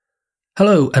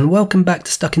Hello and welcome back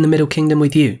to Stuck in the Middle Kingdom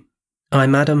with you.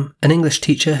 I'm Adam, an English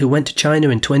teacher who went to China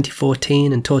in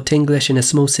 2014 and taught English in a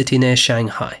small city near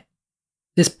Shanghai.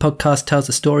 This podcast tells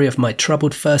the story of my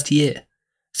troubled first year,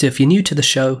 so if you're new to the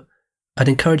show, I'd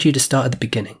encourage you to start at the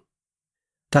beginning.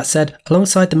 That said,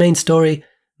 alongside the main story,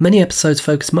 many episodes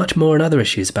focus much more on other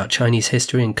issues about Chinese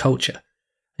history and culture,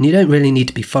 and you don't really need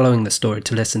to be following the story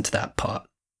to listen to that part.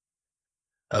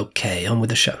 Okay, on with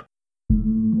the show.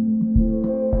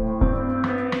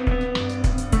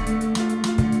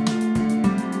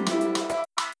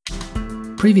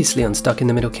 Previously on Stuck in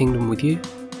the Middle Kingdom with you,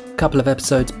 a couple of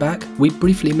episodes back, we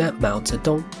briefly met Mao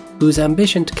Zedong, whose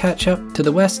ambition to catch up to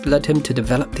the West led him to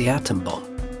develop the atom bomb,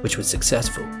 which was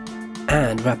successful,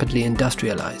 and rapidly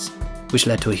industrialize, which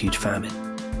led to a huge famine.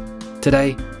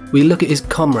 Today, we look at his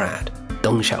comrade,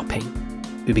 Deng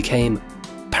Xiaoping, who became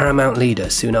paramount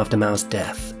leader soon after Mao's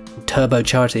death, and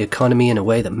turbocharged the economy in a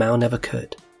way that Mao never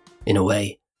could, in a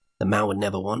way that Mao would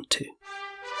never want to.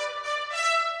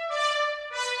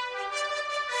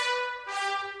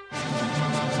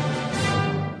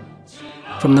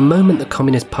 From the moment the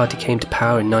Communist Party came to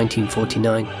power in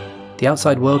 1949, the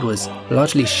outside world was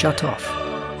largely shut off.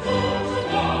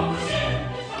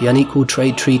 The unequal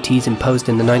trade treaties imposed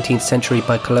in the 19th century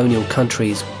by colonial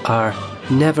countries are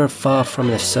never far from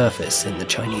the surface in the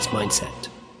Chinese mindset,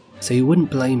 so you wouldn't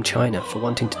blame China for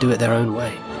wanting to do it their own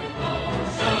way.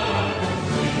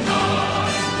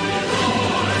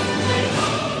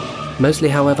 Mostly,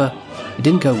 however, it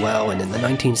didn't go well, and in the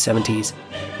 1970s,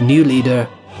 new leader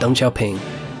Deng Xiaoping,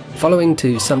 following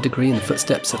to some degree in the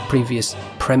footsteps of previous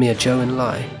Premier Zhou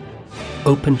Enlai,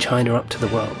 opened China up to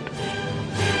the world.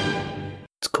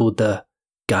 It's called the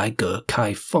改革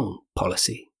开放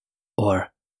policy, or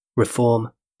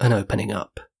reform and opening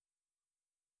up.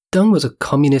 Deng was a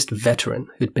communist veteran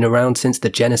who'd been around since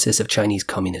the genesis of Chinese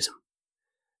communism.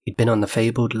 He'd been on the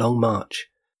fabled Long March,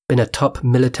 been a top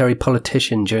military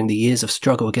politician during the years of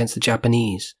struggle against the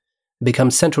Japanese, and become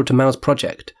central to Mao's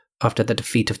project after the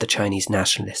defeat of the Chinese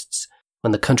nationalists,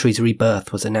 when the country's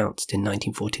rebirth was announced in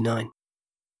 1949.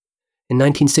 In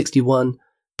 1961,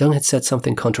 Deng had said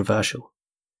something controversial.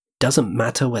 It doesn't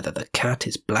matter whether the cat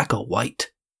is black or white.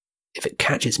 If it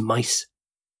catches mice,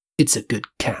 it's a good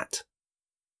cat.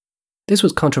 This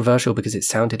was controversial because it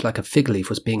sounded like a fig leaf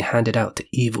was being handed out to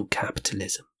evil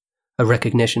capitalism, a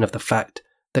recognition of the fact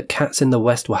that cats in the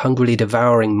West were hungrily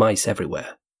devouring mice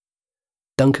everywhere.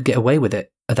 Deng could get away with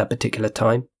it at that particular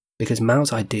time, because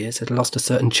Mao's ideas had lost a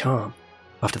certain charm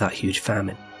after that huge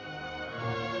famine.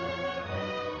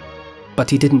 But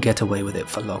he didn't get away with it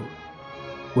for long.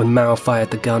 When Mao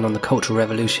fired the gun on the Cultural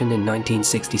Revolution in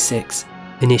 1966,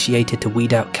 initiated to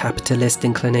weed out capitalist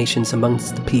inclinations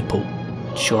amongst the people,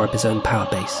 shore up his own power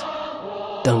base,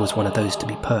 Deng was one of those to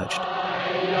be purged.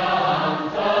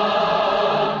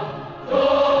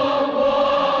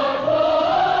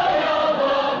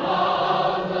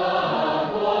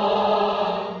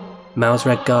 Mao's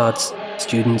Red Guards,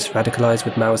 students radicalized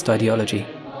with Maoist ideology,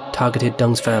 targeted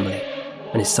Deng's family,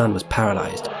 and his son was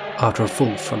paralyzed after a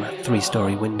fall from a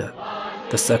 3-story window,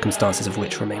 the circumstances of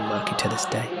which remain murky to this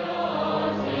day.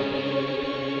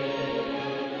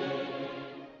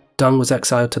 Deng was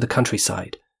exiled to the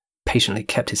countryside, patiently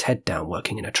kept his head down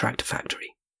working in a tractor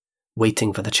factory,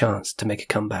 waiting for the chance to make a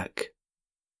comeback.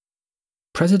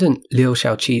 President Liu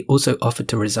Shaoqi also offered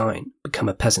to resign, become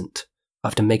a peasant,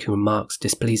 after making remarks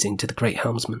displeasing to the great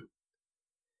helmsman.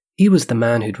 He was the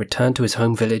man who'd returned to his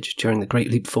home village during the Great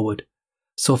Leap Forward,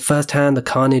 saw firsthand the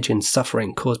carnage and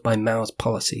suffering caused by Mao's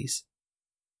policies.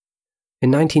 In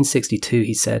 1962,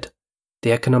 he said,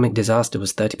 the economic disaster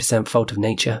was 30% fault of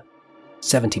nature,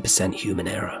 70% human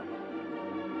error.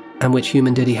 And which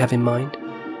human did he have in mind?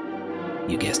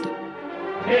 You guessed it.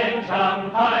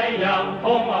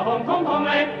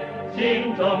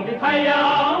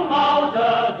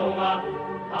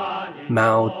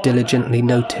 Mao diligently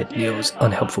noted Liu's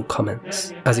unhelpful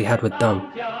comments, as he had with Deng,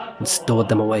 and stored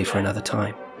them away for another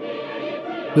time.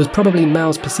 It was probably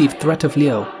Mao's perceived threat of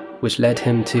Liu which led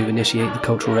him to initiate the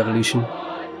Cultural Revolution.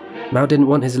 Mao didn't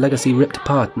want his legacy ripped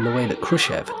apart in the way that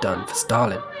Khrushchev had done for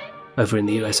Stalin over in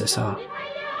the USSR.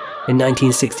 In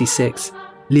 1966,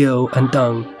 Liu and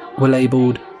Deng were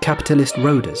labelled capitalist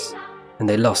roaders, and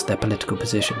they lost their political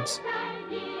positions.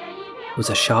 It was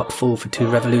a sharp fall for two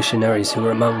revolutionaries who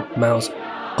were among Mao's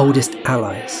oldest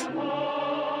allies.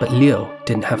 But Liu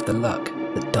didn't have the luck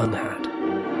that Deng had.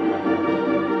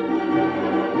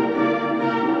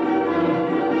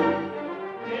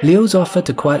 Liu's offer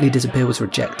to quietly disappear was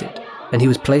rejected, and he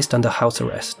was placed under house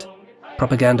arrest.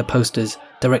 Propaganda posters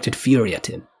directed fury at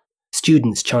him.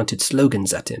 Students chanted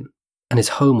slogans at him, and his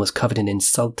home was covered in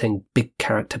insulting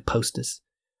big-character posters.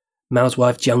 Mao's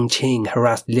wife Jiang Qing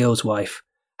harassed Liu's wife,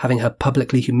 having her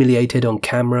publicly humiliated on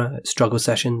camera at struggle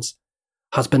sessions.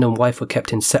 Husband and wife were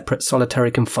kept in separate solitary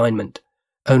confinement,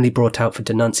 only brought out for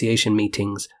denunciation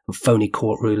meetings and phony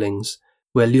court rulings,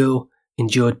 where Liu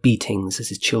endured beatings as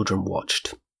his children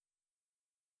watched.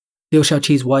 Liu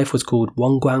Shaoqi's wife was called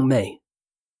Wang Guangmei.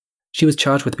 She was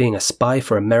charged with being a spy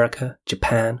for America,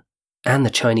 Japan, and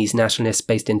the Chinese nationalists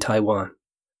based in Taiwan,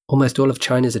 almost all of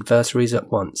China's adversaries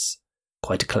at once.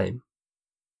 Quite a claim.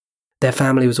 Their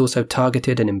family was also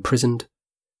targeted and imprisoned.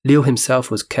 Liu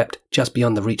himself was kept just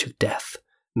beyond the reach of death,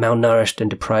 malnourished and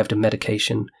deprived of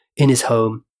medication, in his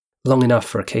home, long enough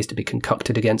for a case to be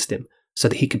concocted against him so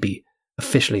that he could be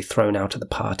officially thrown out of the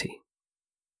party.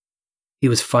 He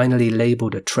was finally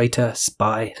labelled a traitor,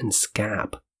 spy, and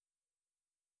scab.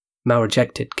 Mao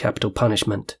rejected capital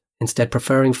punishment, instead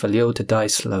preferring for Liu to die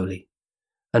slowly,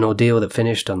 an ordeal that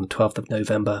finished on the 12th of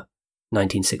November,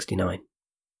 1969.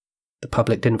 The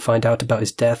public didn't find out about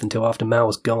his death until after Mao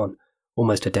was gone,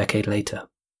 almost a decade later.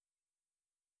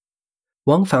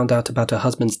 Wang found out about her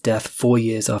husband's death 4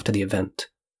 years after the event.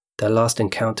 Their last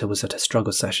encounter was at a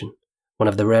struggle session, one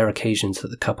of the rare occasions that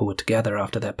the couple were together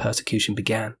after their persecution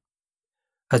began.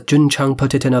 As Jun Chang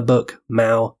put it in her book,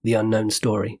 Mao, The Unknown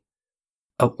Story,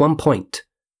 at one point,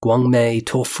 Guangmei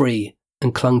tore free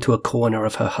and clung to a corner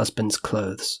of her husband's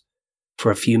clothes.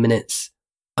 For a few minutes,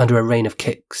 under a rain of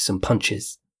kicks and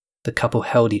punches, the couple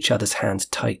held each other's hands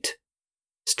tight,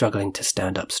 struggling to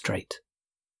stand up straight.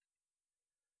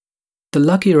 The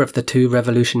luckier of the two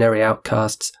revolutionary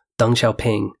outcasts, Deng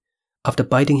Xiaoping, after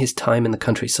biding his time in the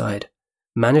countryside,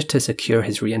 managed to secure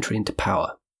his re-entry into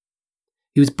power.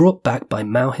 He was brought back by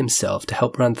Mao himself to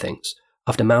help run things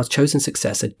after Mao's chosen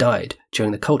successor died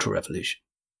during the Cultural Revolution.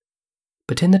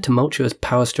 But in the tumultuous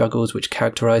power struggles which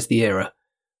characterized the era,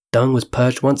 Deng was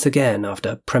purged once again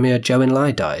after Premier Zhou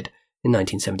Enlai died in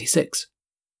 1976.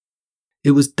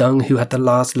 It was Deng who had the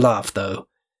last laugh, though,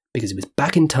 because he was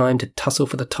back in time to tussle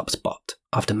for the top spot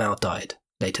after Mao died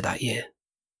later that year.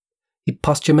 He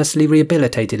posthumously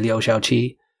rehabilitated Liu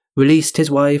Shaoqi, released his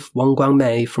wife Wang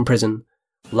Guangmei from prison,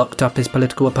 locked up his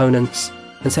political opponents,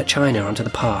 and set China onto the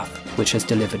path which has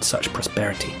delivered such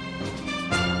prosperity.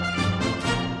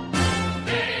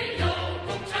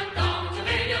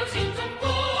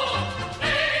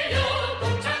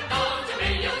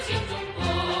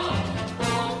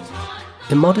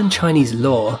 In modern Chinese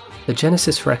law, the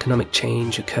genesis for economic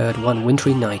change occurred one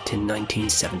wintry night in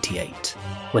 1978,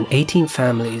 when 18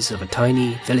 families of a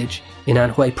tiny village in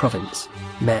Anhui province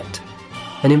met,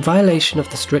 and in violation of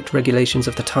the strict regulations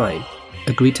of the time,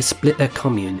 agreed to split their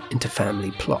commune into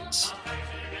family plots.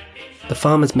 The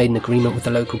farmers made an agreement with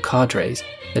the local cadres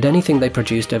that anything they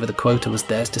produced over the quota was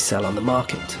theirs to sell on the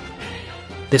market.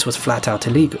 This was flat out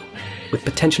illegal, with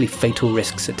potentially fatal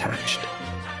risks attached,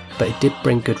 but it did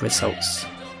bring good results.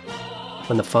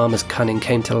 When the farmer's cunning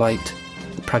came to light,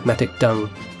 the pragmatic Deng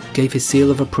gave his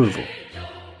seal of approval.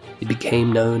 It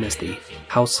became known as the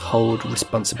Household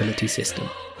Responsibility System,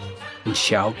 and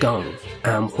Xiaogang,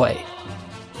 Anhui,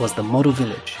 was the model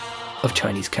village of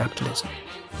Chinese capitalism.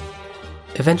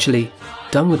 Eventually,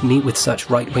 Deng would meet with such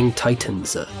right-wing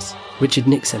titans as Richard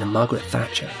Nixon and Margaret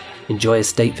Thatcher, enjoy a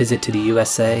state visit to the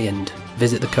USA and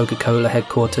visit the Coca-Cola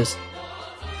headquarters.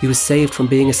 He was saved from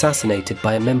being assassinated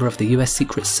by a member of the US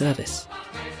Secret Service.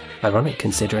 Ironic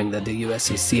considering that the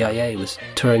US's CIA was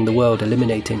touring the world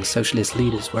eliminating socialist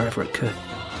leaders wherever it could.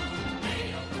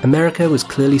 America was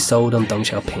clearly sold on Deng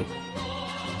Xiaoping,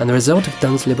 and the result of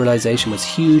Deng's liberalization was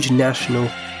huge national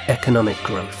economic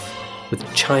growth,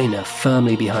 with China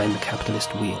firmly behind the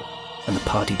capitalist wheel and the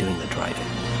party doing the driving.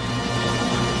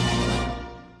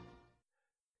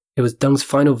 It was Deng's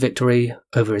final victory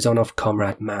over his on-off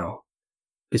comrade Mao,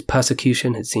 whose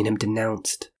persecution had seen him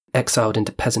denounced, exiled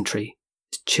into peasantry,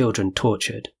 his children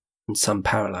tortured, and some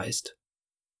paralyzed.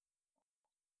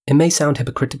 It may sound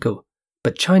hypocritical,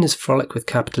 but China's frolic with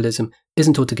capitalism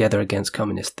isn't altogether against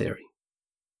communist theory.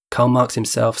 Karl Marx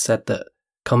himself said that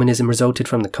communism resulted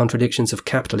from the contradictions of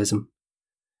capitalism.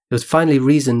 It was finally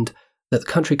reasoned that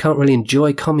the country can't really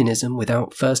enjoy communism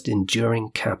without first enduring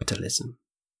capitalism.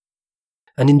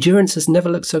 And endurance has never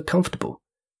looked so comfortable.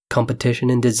 Competition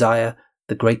and desire,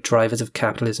 the great drivers of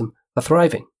capitalism, are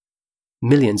thriving.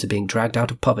 Millions are being dragged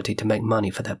out of poverty to make money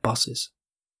for their bosses.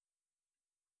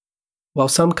 While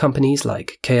some companies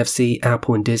like KFC,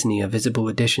 Apple and Disney are visible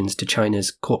additions to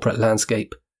China's corporate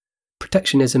landscape,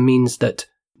 protectionism means that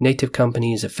native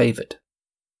companies are favoured.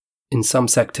 In some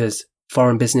sectors,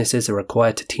 foreign businesses are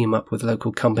required to team up with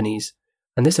local companies,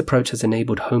 and this approach has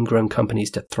enabled homegrown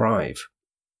companies to thrive.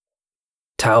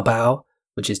 Taobao,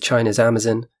 which is China's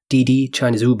Amazon, Didi,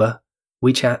 China's Uber,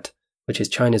 WeChat, which is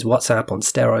China's WhatsApp on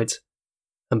steroids,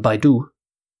 and Baidu,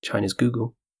 China's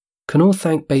Google, can all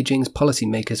thank Beijing's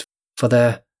policymakers for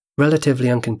their relatively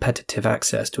uncompetitive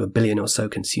access to 1 billion or so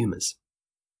consumers.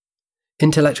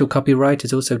 Intellectual copyright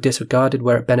is also disregarded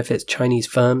where it benefits Chinese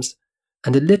firms,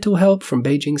 and a little help from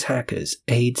Beijing's hackers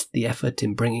aids the effort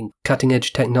in bringing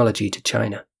cutting-edge technology to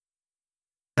China,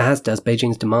 as does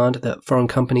Beijing's demand that foreign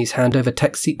companies hand over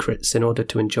tech secrets in order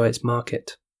to enjoy its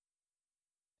market.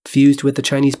 Fused with the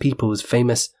Chinese people's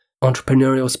famous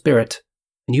entrepreneurial spirit,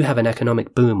 and you have an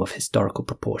economic boom of historical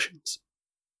proportions.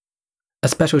 A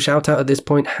special shout-out at this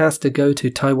point has to go to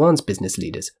Taiwan's business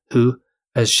leaders, who,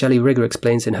 as Shelley Rigger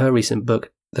explains in her recent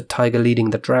book, The Tiger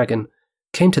Leading the Dragon,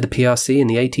 came to the PRC in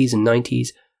the 80s and 90s,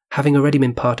 having already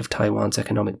been part of Taiwan's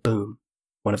economic boom,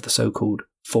 one of the so-called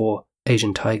 4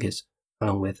 Asian tigers,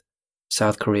 along with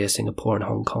South Korea, Singapore, and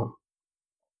Hong Kong.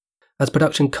 As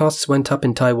production costs went up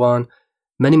in Taiwan,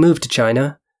 many moved to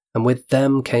China, and with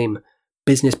them came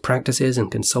business practices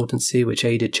and consultancy which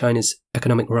aided China's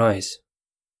economic rise.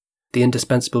 The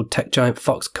indispensable tech giant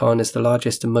Foxconn is the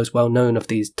largest and most well-known of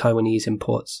these Taiwanese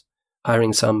imports,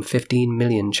 hiring some 15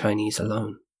 million Chinese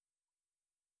alone.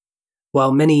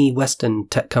 While many Western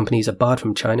tech companies are barred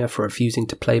from China for refusing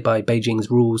to play by Beijing's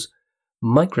rules,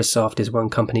 Microsoft is one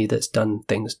company that's done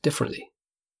things differently.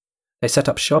 They set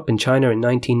up shop in China in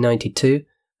 1992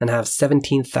 and have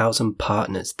 17,000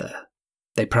 partners there.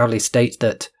 They proudly state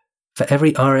that for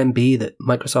every RMB that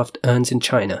Microsoft earns in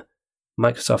China,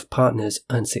 Microsoft partners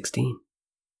earn 16.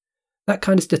 That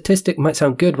kind of statistic might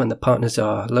sound good when the partners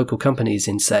are local companies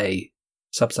in, say,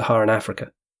 sub-Saharan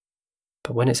Africa.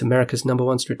 But when it's America's number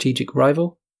one strategic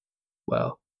rival,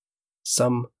 well,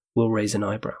 some will raise an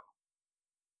eyebrow.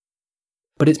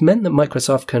 But it's meant that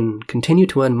Microsoft can continue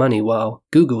to earn money while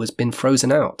Google has been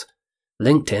frozen out.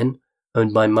 LinkedIn,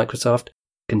 owned by Microsoft,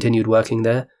 continued working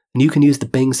there, and you can use the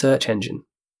Bing search engine.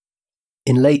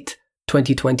 In late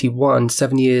 2021,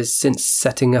 7 years since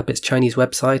setting up its Chinese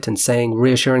website and saying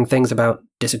reassuring things about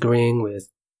disagreeing with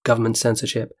government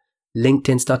censorship,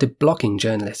 LinkedIn started blocking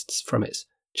journalists from its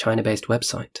China-based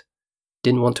website.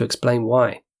 Didn't want to explain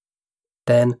why.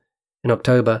 Then, in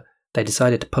October, they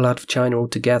decided to pull out of China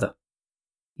altogether.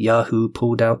 Yahoo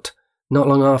pulled out not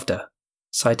long after,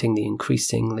 citing the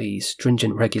increasingly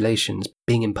stringent regulations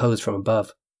being imposed from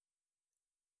above.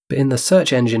 But in the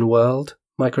search engine world,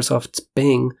 Microsoft's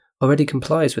Bing already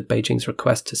complies with Beijing's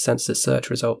request to censor search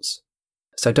results.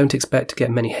 So don't expect to get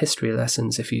many history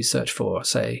lessons if you search for,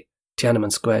 say,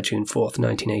 Tiananmen Square, June 4th,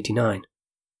 1989.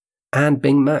 And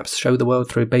Bing Maps show the world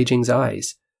through Beijing's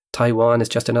eyes. Taiwan is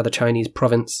just another Chinese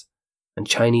province, and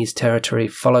Chinese territory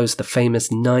follows the famous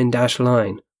 9-dash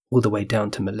line all the way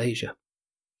down to Malaysia.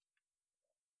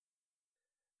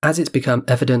 As it's become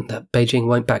evident that Beijing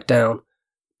won't back down,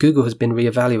 Google has been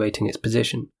re-evaluating its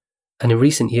position, and in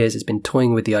recent years has been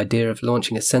toying with the idea of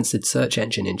launching a censored search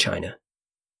engine in China,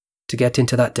 to get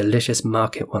into that delicious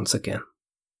market once again.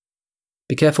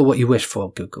 Be careful what you wish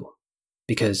for, Google,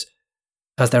 because,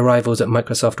 as their rivals at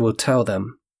Microsoft will tell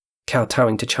them,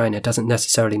 kowtowing to China doesn't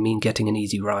necessarily mean getting an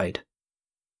easy ride.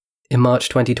 In March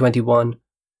 2021,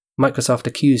 Microsoft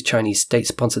accused Chinese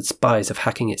state-sponsored spies of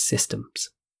hacking its systems.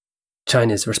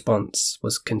 China's response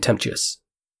was contemptuous.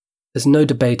 There's no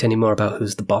debate anymore about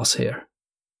who's the boss here.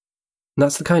 And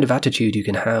that's the kind of attitude you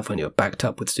can have when you're backed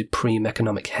up with supreme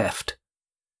economic heft.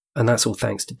 And that's all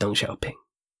thanks to Deng Xiaoping.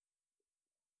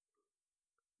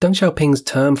 Deng Xiaoping's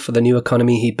term for the new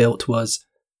economy he built was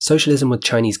socialism with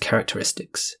Chinese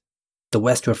characteristics. The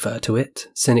West refer to it,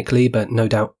 cynically but no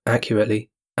doubt accurately,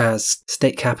 as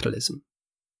state capitalism.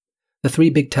 The 3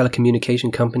 big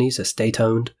telecommunication companies are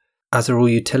state-owned, as are all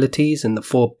utilities and the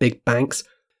 4 big banks.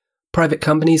 Private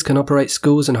companies can operate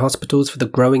schools and hospitals for the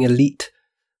growing elite,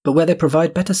 but where they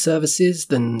provide better services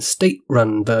than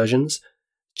state-run versions,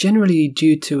 generally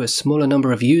due to a smaller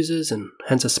number of users and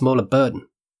hence a smaller burden.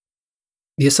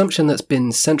 The assumption that's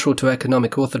been central to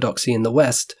economic orthodoxy in the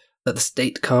West, that the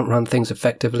state can't run things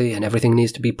effectively and everything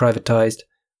needs to be privatized,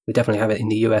 we definitely have it in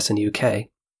the US and UK,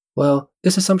 well,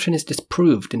 this assumption is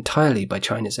disproved entirely by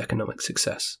China's economic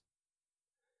success.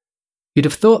 You'd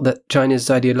have thought that China's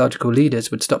ideological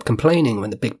leaders would stop complaining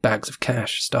when the big bags of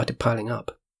cash started piling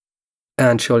up.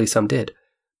 And surely some did.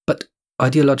 But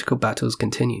ideological battles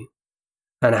continue,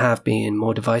 and have been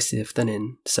more divisive than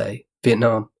in, say,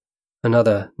 Vietnam,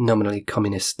 another nominally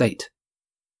communist state.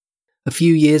 A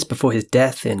few years before his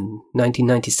death in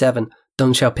 1997,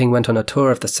 Deng Xiaoping went on a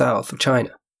tour of the south of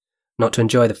China, not to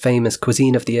enjoy the famous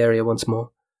cuisine of the area once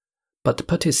more, but to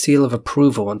put his seal of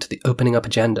approval onto the opening up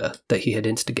agenda that he had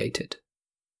instigated.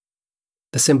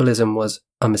 The symbolism was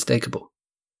unmistakable.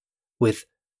 With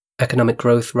economic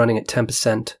growth running at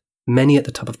 10%, many at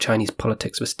the top of Chinese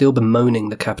politics were still bemoaning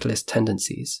the capitalist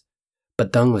tendencies,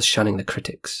 but Deng was shunning the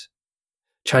critics.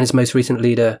 China's most recent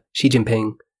leader, Xi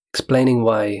Jinping, explaining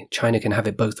why China can have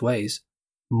it both ways,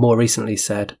 more recently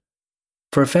said,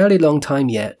 "For a fairly long time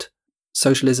yet,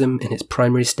 socialism in its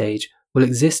primary stage will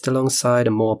exist alongside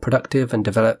a more productive and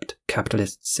developed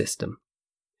capitalist system.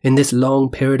 In this long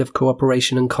period of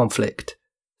cooperation and conflict,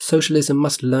 socialism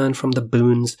must learn from the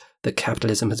boons that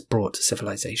capitalism has brought to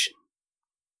civilization."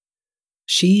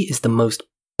 Xi is the most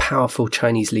powerful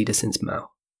Chinese leader since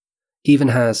Mao. He even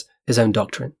has his own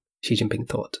doctrine, Xi Jinping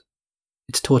thought.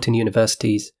 It's taught in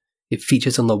universities, it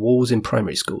features on the walls in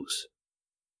primary schools.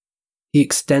 He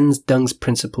extends Deng's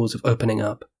principles of opening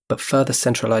up, but further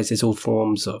centralizes all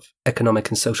forms of economic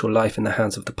and social life in the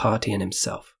hands of the party and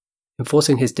himself,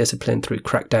 enforcing his discipline through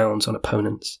crackdowns on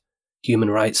opponents, human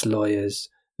rights lawyers,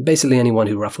 and basically anyone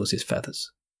who ruffles his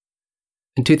feathers.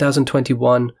 In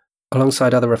 2021,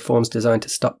 alongside other reforms designed to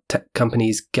stop tech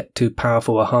companies get too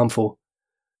powerful or harmful,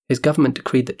 his government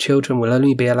decreed that children will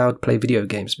only be allowed to play video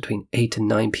games between 8 and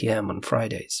 9 p.m. on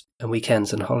Fridays and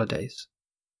weekends and holidays.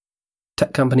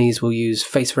 Tech companies will use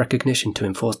face recognition to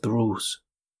enforce the rules.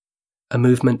 A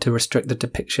movement to restrict the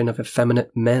depiction of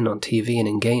effeminate men on TV and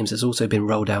in games has also been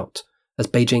rolled out, as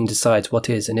Beijing decides what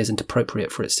is and isn't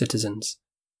appropriate for its citizens.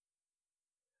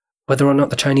 Whether or not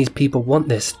the Chinese people want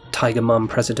this Tiger Mum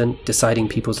president deciding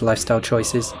people's lifestyle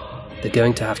choices, they're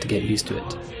going to have to get used to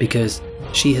it, because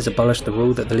Xi has abolished the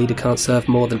rule that the leader can't serve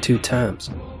more than 2 terms,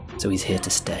 so he's here to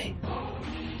stay.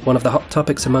 One of the hot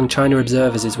topics among China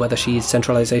observers is whether Xi's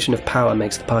centralization of power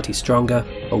makes the party stronger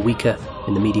or weaker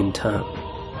in the medium term.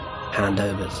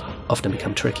 Handovers often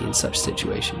become tricky in such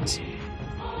situations.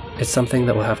 It's something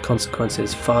that will have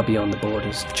consequences far beyond the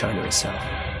borders of China itself.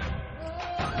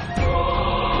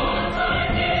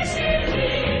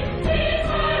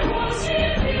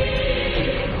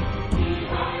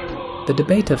 The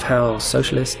debate of how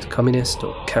socialist, communist,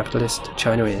 or capitalist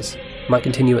China is might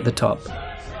continue at the top,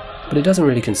 but it doesn't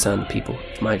really concern the people,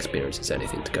 if my experience is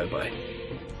anything to go by.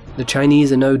 The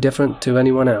Chinese are no different to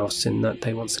anyone else in that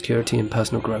they want security and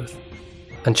personal growth.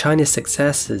 And China's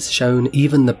success has shown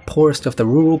even the poorest of the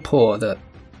rural poor that,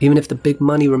 even if the big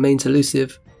money remains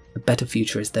elusive, a better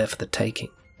future is there for the taking.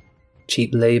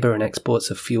 Cheap labour and exports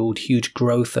have fueled huge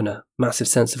growth and a massive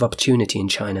sense of opportunity in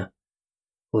China,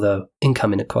 although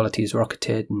income inequality has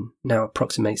rocketed and now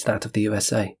approximates that of the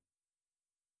USA.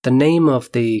 The name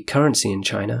of the currency in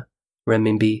China,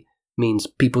 renminbi, means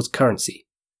people's currency,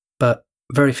 but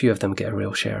very few of them get a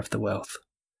real share of the wealth,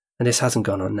 and this hasn't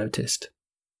gone unnoticed.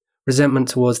 Resentment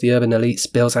towards the urban elite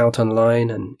spills out online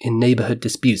and in neighbourhood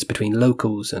disputes between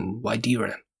locals and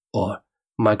Waidiren, or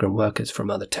migrant workers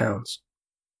from other towns.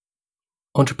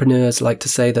 Entrepreneurs like to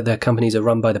say that their companies are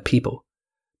run by the people.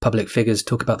 Public figures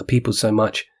talk about the people so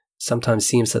much, it sometimes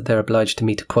seems that they're obliged to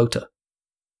meet a quota.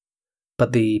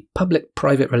 But the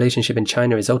public-private relationship in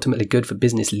China is ultimately good for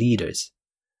business leaders,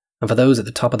 and for those at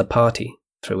the top of the party,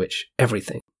 through which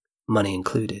everything, money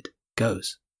included,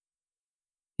 goes.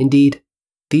 Indeed,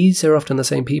 these are often the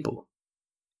same people.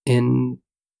 In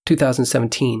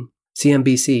 2017,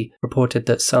 CNBC reported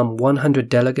that some 100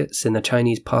 delegates in the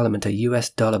Chinese parliament are US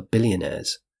dollar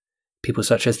billionaires. People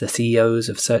such as the CEOs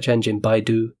of search engine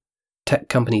Baidu, tech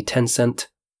company Tencent,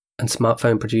 and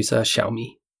smartphone producer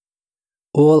Xiaomi.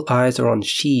 All eyes are on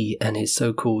Xi and his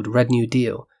so-called Red New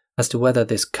Deal as to whether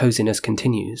this coziness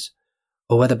continues,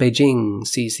 or whether Beijing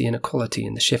sees the inequality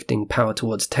in the shifting power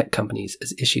towards tech companies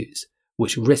as issues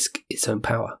which risk its own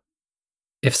power.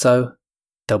 If so,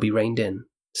 they'll be reined in,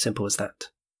 simple as that.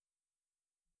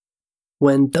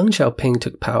 When Deng Xiaoping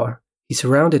took power, he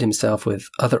surrounded himself with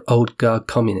other old guard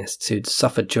communists who'd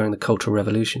suffered during the Cultural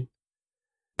Revolution.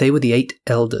 They were the 8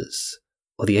 elders,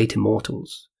 or the 8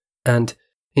 immortals, and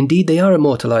indeed they are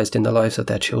immortalized in the lives of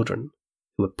their children,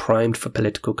 who were primed for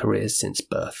political careers since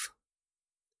birth.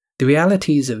 The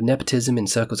realities of nepotism in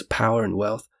circles of power and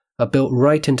wealth are built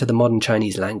right into the modern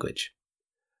Chinese language.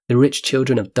 The rich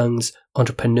children of Deng's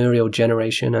entrepreneurial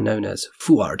generation are known as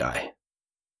Fu'erdai.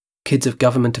 Kids of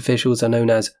government officials are known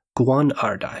as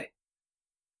Guan'erdai.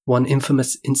 One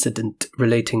infamous incident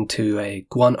relating to a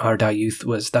Guan'erdai youth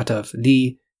was that of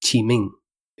Li Qiming,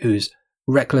 whose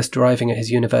reckless driving at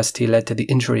his university led to the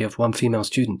injury of one female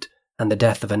student and the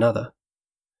death of another.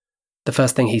 The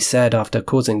first thing he said after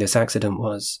causing this accident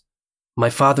was, "My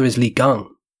father is Li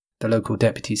Gang," the local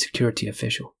deputy security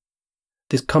official.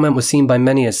 This comment was seen by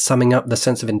many as summing up the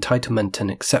sense of entitlement and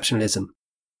exceptionalism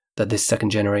that this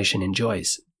second generation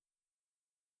enjoys.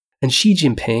 And Xi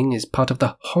Jinping is part of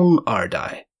the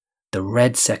Hong'erdai, the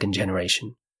red second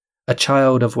generation, a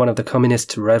child of one of the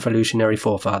communist revolutionary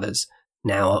forefathers,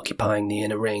 now occupying the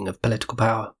inner ring of political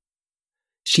power.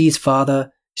 Xi's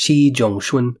father, Xi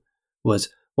Zhongxun, was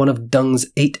one of Deng's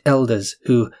 8 elders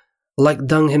who, like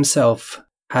Deng himself,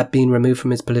 had been removed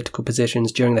from his political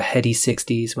positions during the heady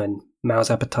 60s when Mao's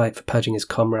appetite for purging his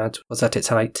comrades was at its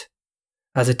height.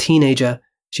 As a teenager,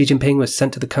 Xi Jinping was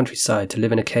sent to the countryside to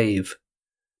live in a cave.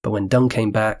 But when Deng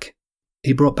came back,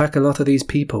 he brought back a lot of these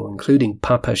people, including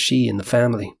Papa Xi and the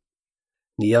family.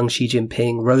 The young Xi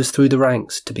Jinping rose through the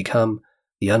ranks to become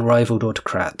the unrivaled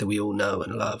autocrat that we all know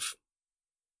and love.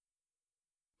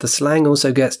 The slang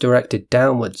also gets directed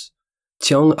downwards.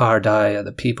 Qiong Ardai are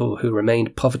the people who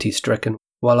remained poverty-stricken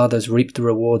while others reaped the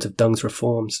rewards of Deng's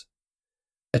reforms.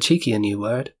 A cheekier new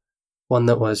word, one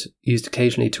that was used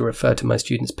occasionally to refer to my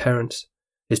students' parents,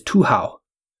 is tuhao.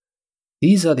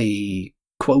 These are the,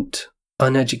 quote,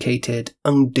 uneducated,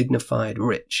 undignified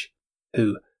rich,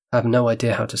 who have no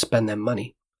idea how to spend their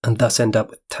money, and thus end up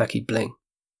with tacky bling.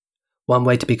 One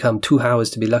way to become tuhao is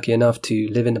to be lucky enough to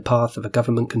live in the path of a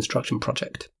government construction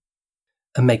project,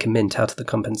 and make a mint out of the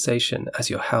compensation as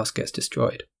your house gets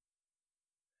destroyed.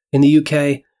 In the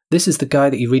UK, this is the guy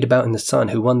that you read about in The Sun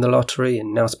who won the lottery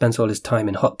and now spends all his time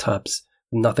in hot tubs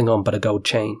with nothing on but a gold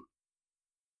chain.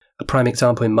 A prime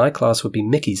example in my class would be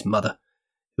Mickey's mother,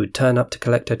 who would turn up to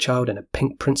collect her child in a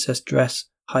pink princess dress,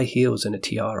 high heels and a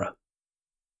tiara.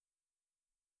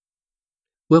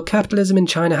 Will capitalism in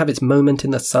China have its moment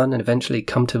in the sun and eventually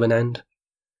come to an end?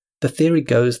 The theory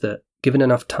goes that, given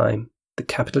enough time, the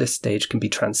capitalist stage can be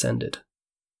transcended.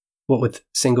 What with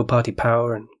single-party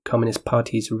power and Communist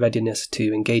Party's readiness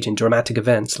to engage in dramatic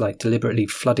events like deliberately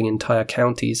flooding entire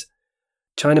counties,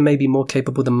 China may be more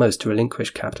capable than most to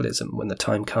relinquish capitalism when the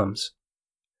time comes.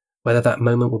 Whether that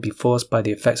moment will be forced by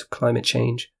the effects of climate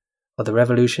change, or the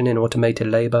revolution in automated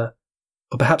labour,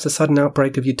 or perhaps a sudden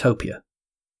outbreak of utopia,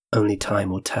 only time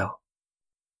will tell.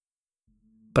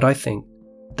 But I think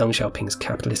Deng Xiaoping's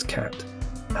capitalist cat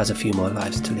has a few more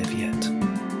lives to live yet.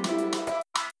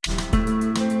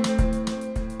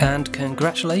 And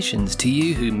congratulations to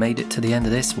you who made it to the end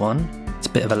of this one. It's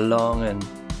a bit of a long and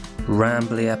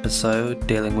rambly episode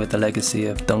dealing with the legacy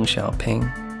of Deng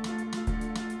Xiaoping.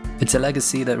 It's a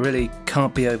legacy that really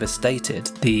can't be overstated.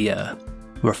 The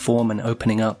reform and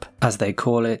opening up, as they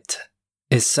call it,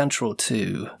 is central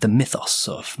to the mythos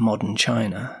of modern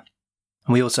China.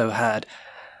 And we also had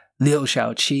Liu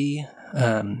Shaoqi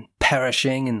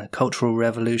perishing in the Cultural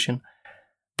Revolution,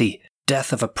 the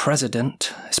death of a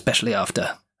president, especially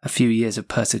after a few years of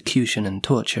persecution and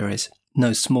torture, is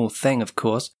no small thing, of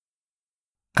course.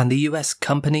 And the US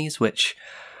companies, which,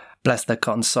 bless their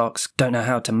cotton socks, don't know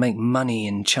how to make money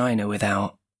in China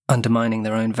without undermining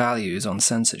their own values on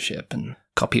censorship and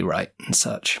copyright and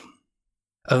such.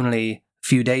 Only a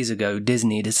few days ago,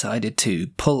 Disney decided to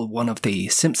pull one of the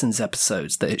Simpsons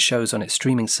episodes that it shows on its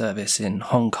streaming service in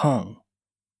Hong Kong,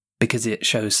 because it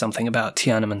shows something about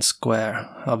Tiananmen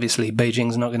Square. Obviously,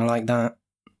 Beijing's not going to like that.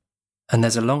 And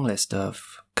there's a long list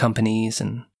of companies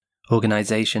and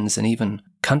organizations and even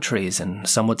countries, and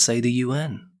some would say the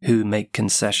UN, who make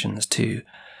concessions to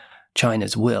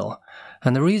China's will.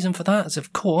 And the reason for that is,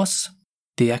 of course,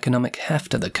 the economic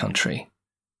heft of the country.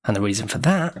 And the reason for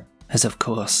that is, of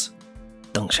course,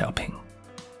 Deng Xiaoping.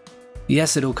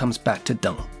 Yes, it all comes back to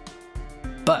Deng.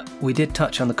 But we did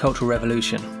touch on the Cultural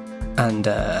Revolution, and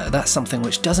that's something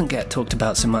which doesn't get talked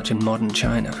about so much in modern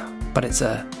China. But it's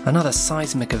another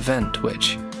seismic event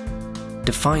which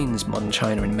defines modern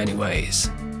China in many ways.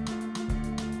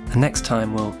 And next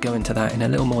time we'll go into that in a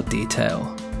little more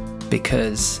detail,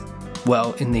 because,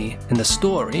 well, in the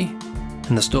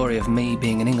story of me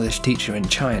being an English teacher in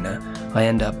China, I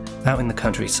end up out in the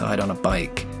countryside on a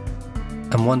bike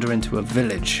and wander into a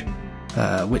village,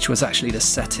 which was actually the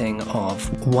setting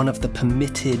of one of the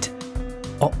permitted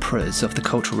operas of the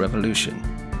Cultural Revolution.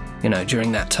 You know,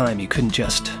 during that time you couldn't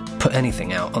just put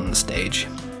anything out on the stage.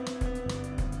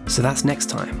 So that's next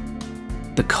time.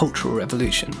 The Cultural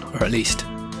Revolution, or at least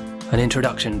an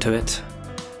introduction to it.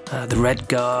 The Red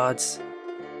Guards,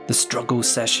 the struggle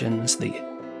sessions, the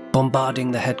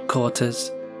bombarding the headquarters,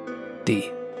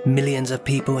 the millions of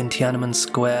people in Tiananmen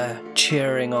Square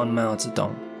cheering on Mao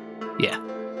Zedong. Yeah.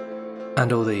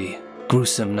 And all the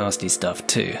gruesome, nasty stuff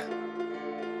too.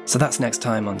 So that's next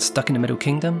time on Stuck in the Middle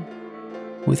Kingdom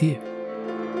with you.